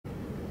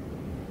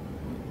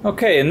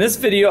Okay, in this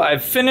video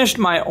I've finished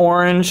my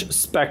orange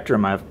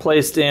spectrum. I've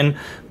placed in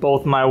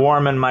both my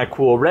warm and my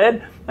cool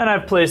red, and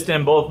I've placed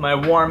in both my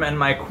warm and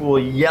my cool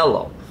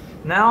yellow.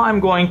 Now I'm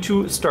going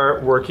to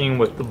start working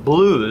with the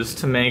blues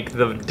to make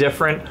the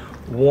different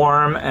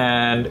warm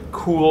and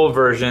cool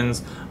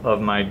versions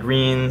of my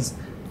greens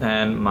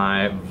and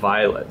my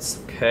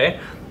violets.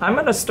 Okay, I'm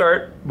going to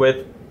start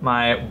with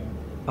my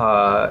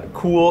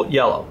cool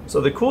yellow.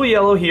 So the cool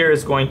yellow here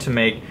is going to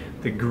make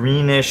the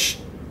greenish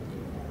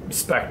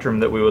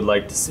spectrum that we would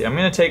like to see. I'm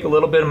going to take a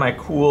little bit of my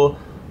cool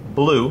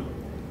blue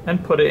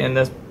and put it in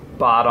this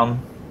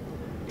bottom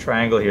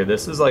triangle here.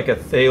 This is like a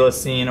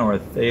thylacine or a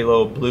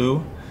phthalo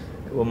blue,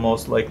 it will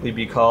most likely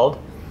be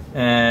called.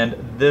 And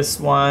this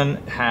one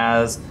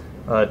has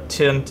a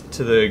tint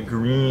to the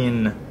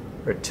green,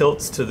 or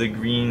tilts to the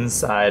green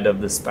side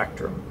of the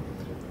spectrum.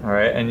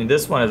 Alright, and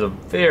this one is a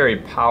very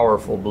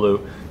powerful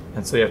blue,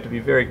 and so you have to be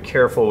very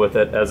careful with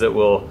it as it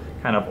will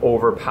kind of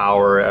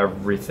overpower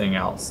everything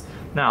else.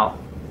 Now,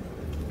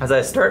 as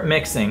I start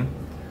mixing,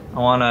 I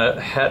want to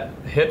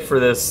hit for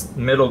this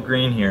middle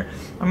green here.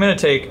 I'm going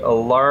to take a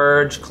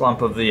large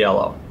clump of the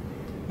yellow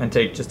and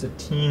take just a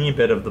teeny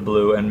bit of the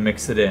blue and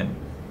mix it in.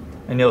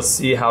 And you'll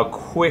see how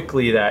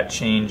quickly that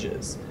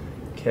changes.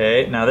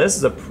 Okay, now this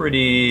is a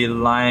pretty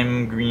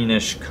lime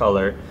greenish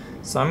color,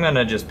 so I'm going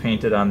to just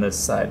paint it on this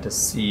side to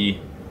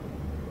see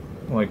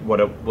like what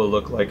it will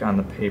look like on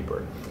the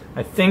paper.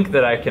 I think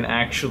that I can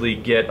actually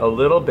get a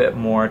little bit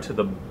more to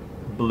the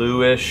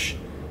bluish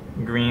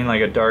green,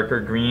 like a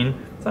darker green.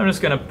 So I'm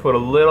just going to put a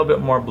little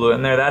bit more blue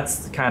in there.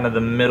 That's kind of the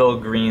middle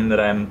green that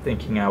I'm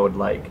thinking I would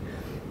like.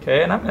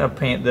 Okay, and I'm going to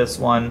paint this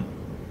one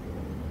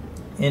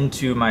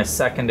into my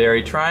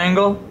secondary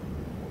triangle.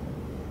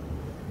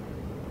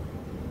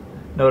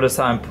 Notice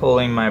how I'm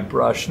pulling my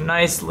brush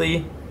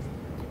nicely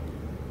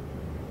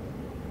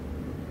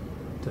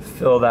to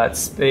fill that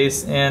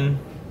space in.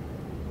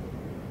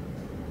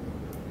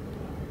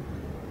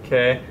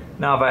 Okay.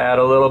 Now if I add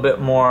a little bit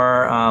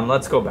more,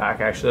 let's go back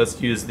actually, let's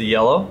use the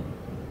yellow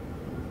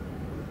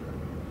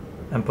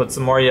and put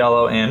some more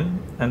yellow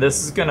in. And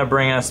this is going to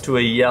bring us to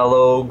a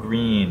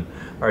yellow-green,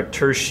 our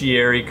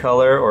tertiary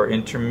color or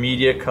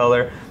intermediate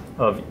color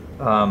of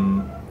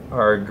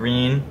our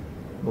green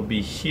will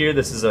be here.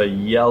 This is a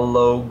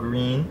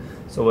yellow-green,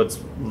 so it's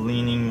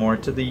leaning more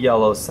to the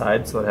yellow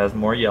side, so it has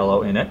more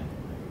yellow in it.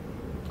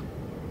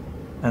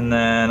 And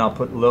then I'll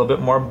put a little bit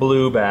more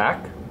blue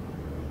back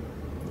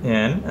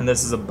in, and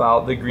this is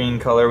about the green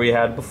color we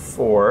had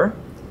before.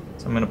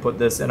 So I'm going to put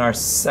this in our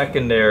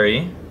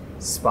secondary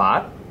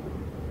spot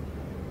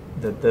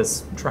that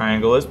this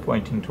triangle is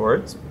pointing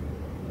towards.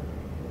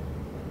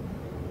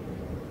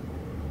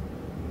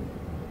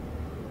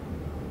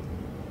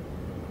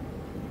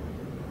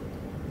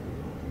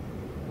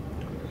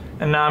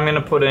 And now I'm going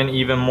to put in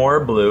even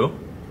more blue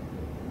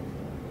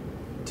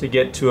to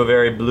get to a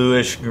very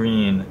bluish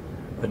green,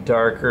 a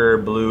darker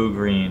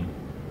blue-green.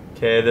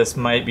 Okay, this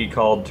might be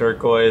called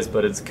turquoise,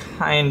 but it's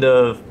kind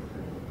of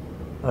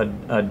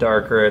a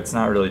darker, it's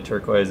not really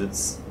turquoise,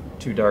 it's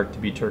too dark to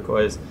be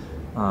turquoise.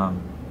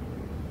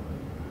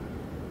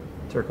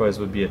 Turquoise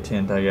would be a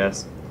tint, I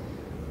guess.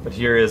 But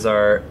here is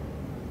our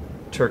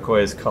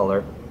turquoise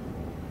color.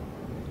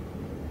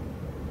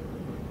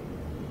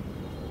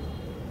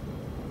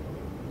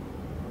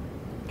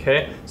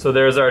 Okay, so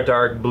there's our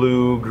dark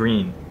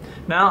blue-green.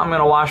 Now I'm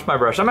going to wash my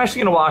brush. I'm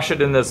actually going to wash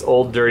it in this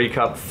old dirty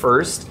cup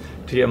first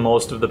to get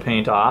most of the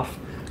paint off.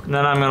 And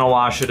then I'm going to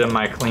wash it in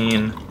my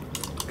clean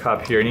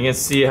cup here. And you can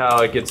see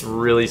how it gets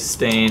really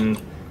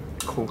stained,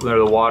 or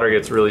the water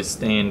gets really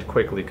stained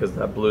quickly because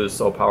that blue is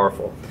so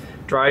powerful.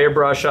 Dry your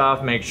brush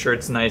off, make sure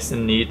it's nice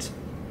and neat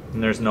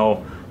and there's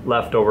no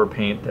leftover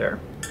paint there.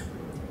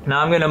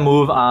 Now I'm going to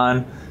move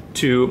on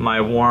to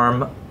my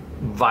warm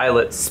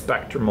violet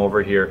spectrum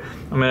over here.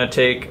 I'm going to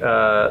take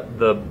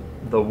the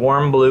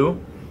warm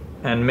blue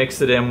and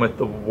mix it in with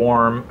the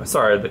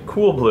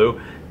cool blue,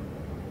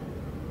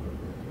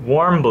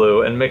 warm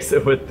blue, and mix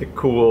it with the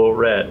cool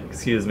red,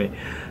 excuse me.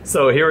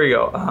 So here we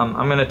go.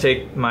 I'm going to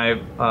take my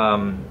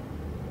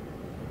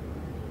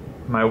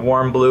my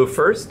warm blue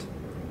first.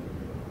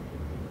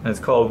 And it's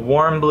called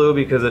warm blue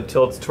because it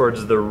tilts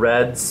towards the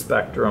red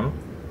spectrum.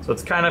 So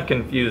it's kind of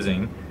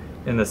confusing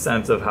in the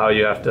sense of how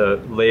you have to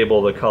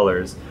label the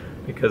colors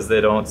because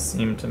they don't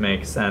seem to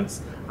make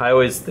sense. I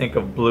always think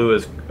of blue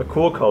as a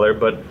cool color,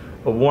 but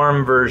a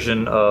warm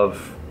version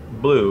of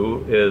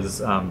blue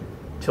is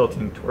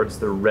tilting towards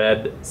the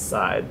red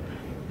side,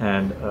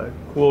 and a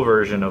cool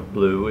version of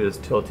blue is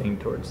tilting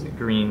towards the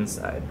green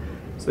side.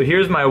 So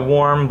here's my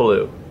warm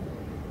blue.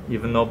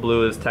 Even though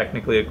blue is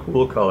technically a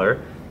cool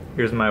color,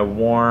 here's my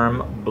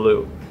warm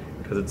blue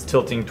because it's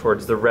tilting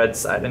towards the red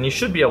side. And you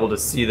should be able to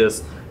see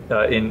this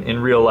in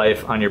real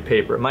life on your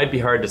paper. It might be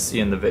hard to see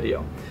in the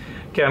video.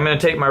 Okay, I'm going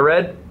to take my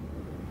red.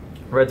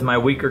 Red's my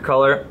weaker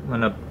color. I'm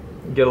going to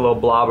get a little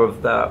blob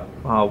of that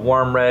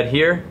warm red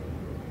here.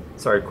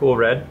 Sorry, cool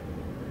red.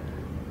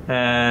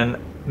 And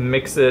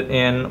mix it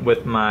in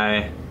with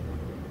my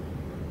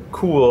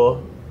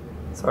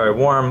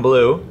warm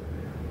blue.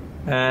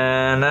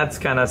 And that's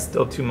kind of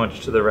still too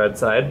much to the red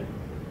side.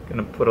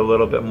 Gonna put a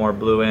little bit more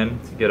blue in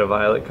to get a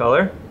violet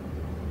color.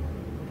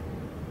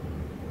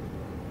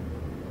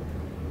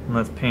 And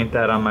let's paint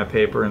that on my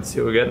paper and see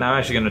what we get. Now I'm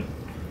actually gonna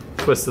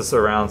twist this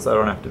around so I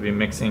don't have to be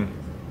mixing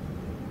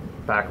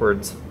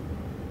backwards.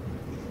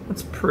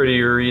 That's a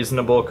pretty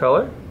reasonable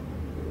color.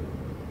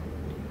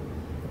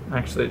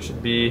 Actually, it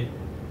should be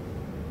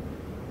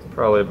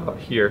probably about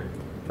here.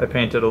 If I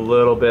paint it a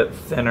little bit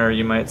thinner,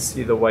 you might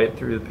see the white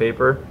through the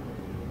paper.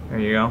 There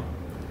you go.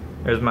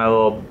 There's my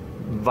little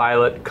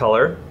violet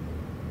color.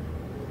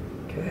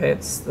 Okay,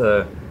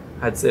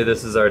 I'd say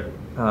this is our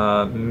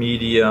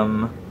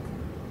medium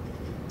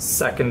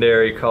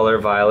secondary color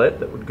violet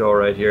that would go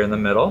right here in the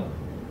middle.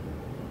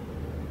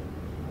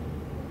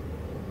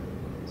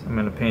 So I'm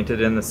going to paint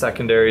it in the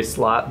secondary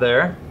slot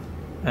there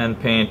and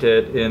paint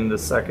it in the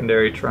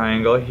secondary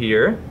triangle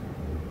here.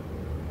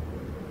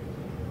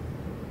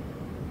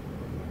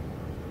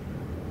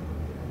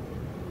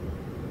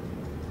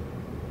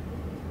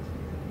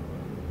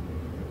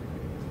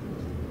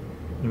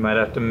 You might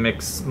have to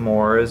mix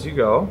more as you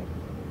go.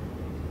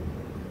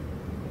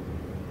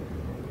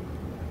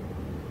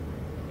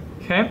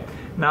 Okay,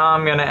 now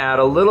I'm going to add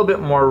a little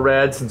bit more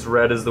red. Since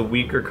red is the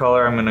weaker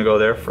color, I'm going to go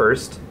there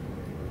first.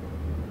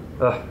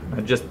 Ugh,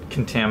 I just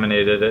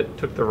contaminated it,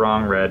 took the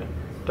wrong red.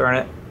 Darn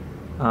it.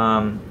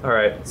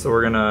 Alright, so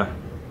we're going to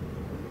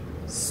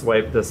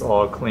swipe this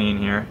all clean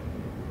here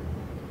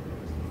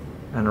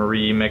and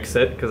remix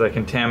it because I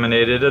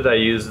contaminated it. I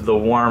used the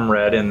warm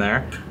red in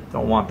there.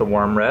 Don't want the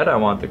warm red, I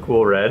want the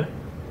cool red.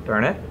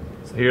 Darn it.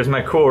 So here's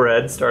my cool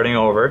red starting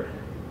over,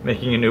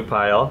 making a new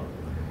pile.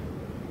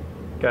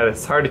 God,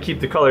 it's hard to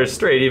keep the colors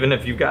straight even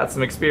if you've got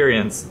some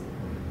experience.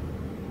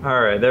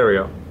 Alright, there we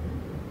go.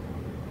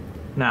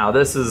 Now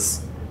this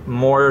is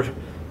more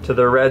to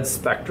the red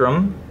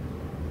spectrum,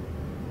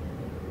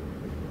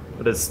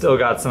 but it's still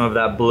got some of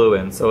that blue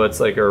in, so it's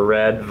like a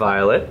red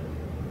violet.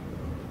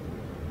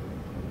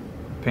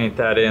 Paint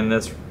that in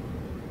this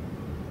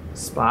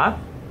spot.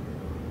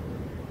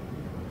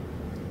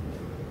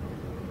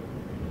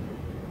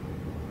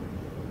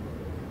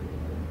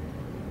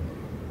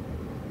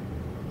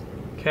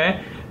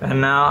 Okay,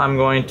 and now I'm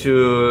going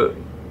to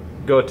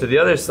go to the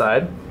other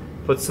side,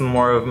 put some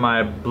more of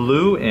my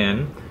blue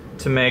in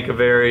to make a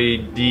very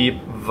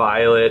deep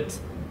violet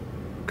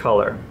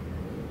color.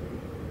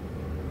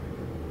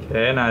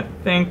 Okay, and I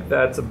think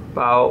that's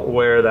about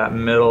where that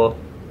middle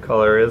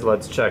color is.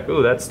 Let's check.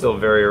 Ooh, that's still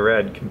very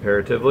red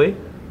comparatively.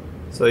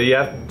 So you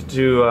have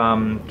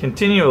to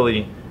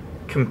continually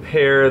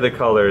compare the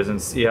colors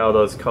and see how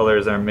those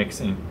colors are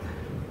mixing.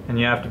 And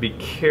you have to be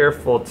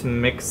careful to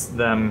mix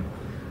them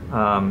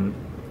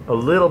a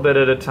little bit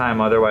at a time,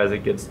 otherwise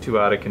it gets too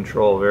out of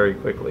control very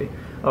quickly.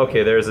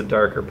 Okay, there's a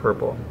darker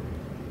purple.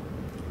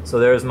 So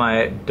there's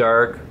my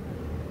dark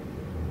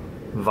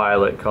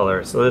violet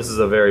color. So this is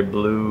a very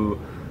blue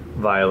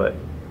violet.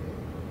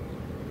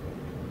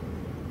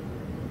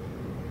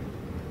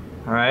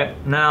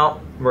 Alright,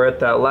 now we're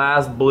at that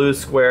last blue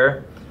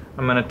square.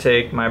 I'm going to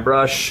take my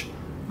brush,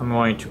 I'm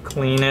going to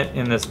clean it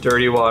in this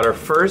dirty water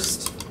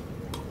first.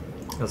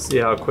 You'll see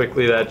how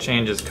quickly that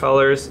changes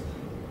colors.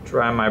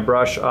 Dry my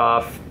brush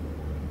off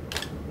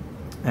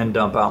and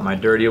dump out my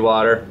dirty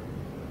water.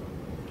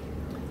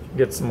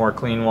 Get some more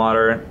clean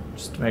water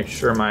just to make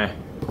sure my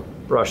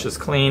brush is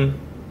clean.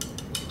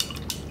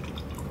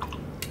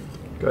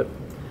 Good.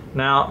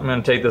 Now I'm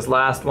going to take this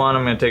last one,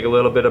 I'm going to take a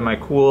little bit of my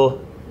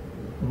cool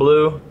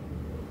blue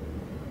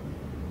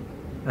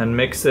and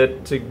mix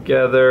it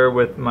together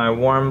with my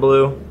warm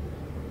blue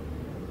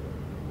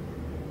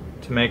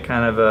to make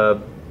kind of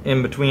a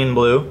in-between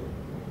blue.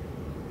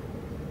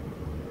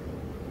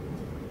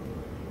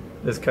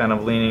 Is kind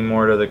of leaning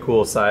more to the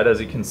cool side,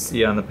 as you can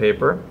see on the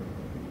paper.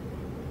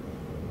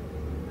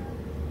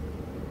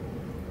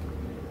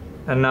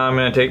 And now I'm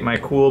going to take my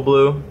cool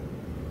blue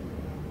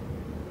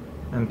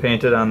and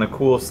paint it on the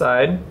cool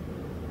side.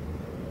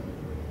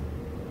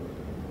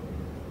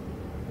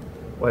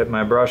 Wipe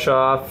my brush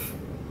off.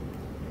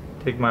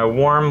 Take my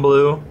warm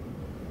blue,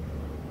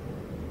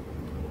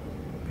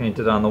 paint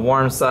it on the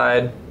warm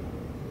side.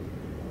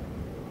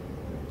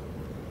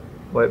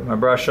 Wipe my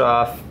brush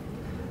off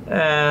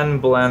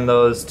and blend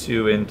those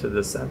two into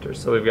the center.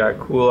 So we've got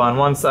cool on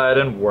one side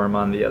and warm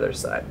on the other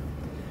side.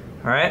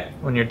 Alright,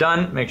 when you're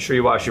done, make sure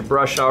you wash your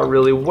brush out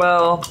really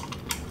well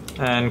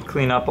and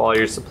clean up all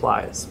your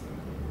supplies.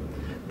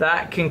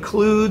 That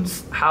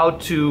concludes how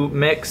to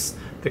mix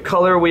the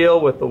color wheel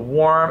with the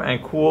warm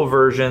and cool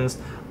versions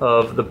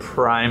of the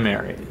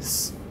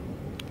primaries.